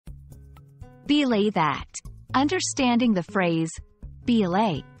Belay that. Understanding the phrase,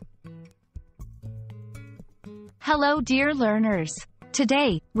 belay. Hello dear learners.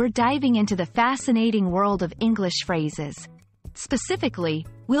 Today, we're diving into the fascinating world of English phrases. Specifically,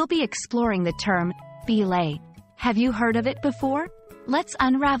 we'll be exploring the term, belay. Have you heard of it before? Let's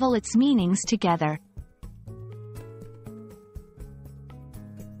unravel its meanings together.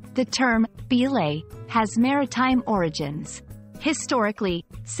 The term, belay, has maritime origins. Historically,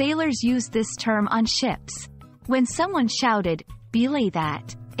 sailors used this term on ships. When someone shouted, belay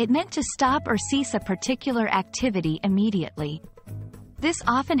that, it meant to stop or cease a particular activity immediately. This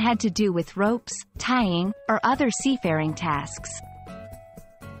often had to do with ropes, tying, or other seafaring tasks.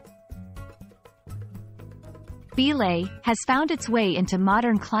 Belay has found its way into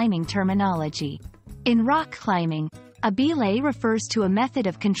modern climbing terminology. In rock climbing, a belay refers to a method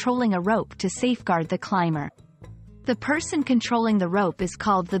of controlling a rope to safeguard the climber. The person controlling the rope is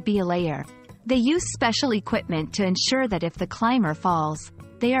called the belayer. They use special equipment to ensure that if the climber falls,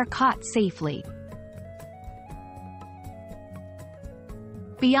 they are caught safely.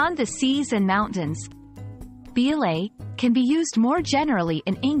 Beyond the seas and mountains, belay can be used more generally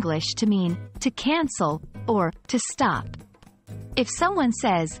in English to mean to cancel or to stop. If someone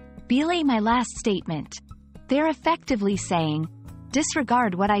says, belay my last statement, they're effectively saying,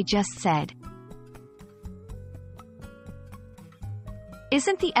 disregard what I just said.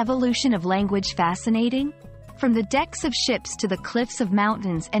 Isn't the evolution of language fascinating? From the decks of ships to the cliffs of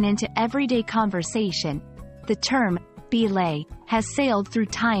mountains and into everyday conversation, the term, belay, has sailed through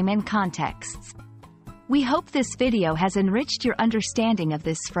time and contexts. We hope this video has enriched your understanding of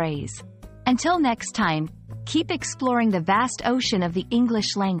this phrase. Until next time, keep exploring the vast ocean of the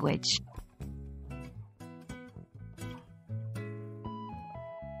English language.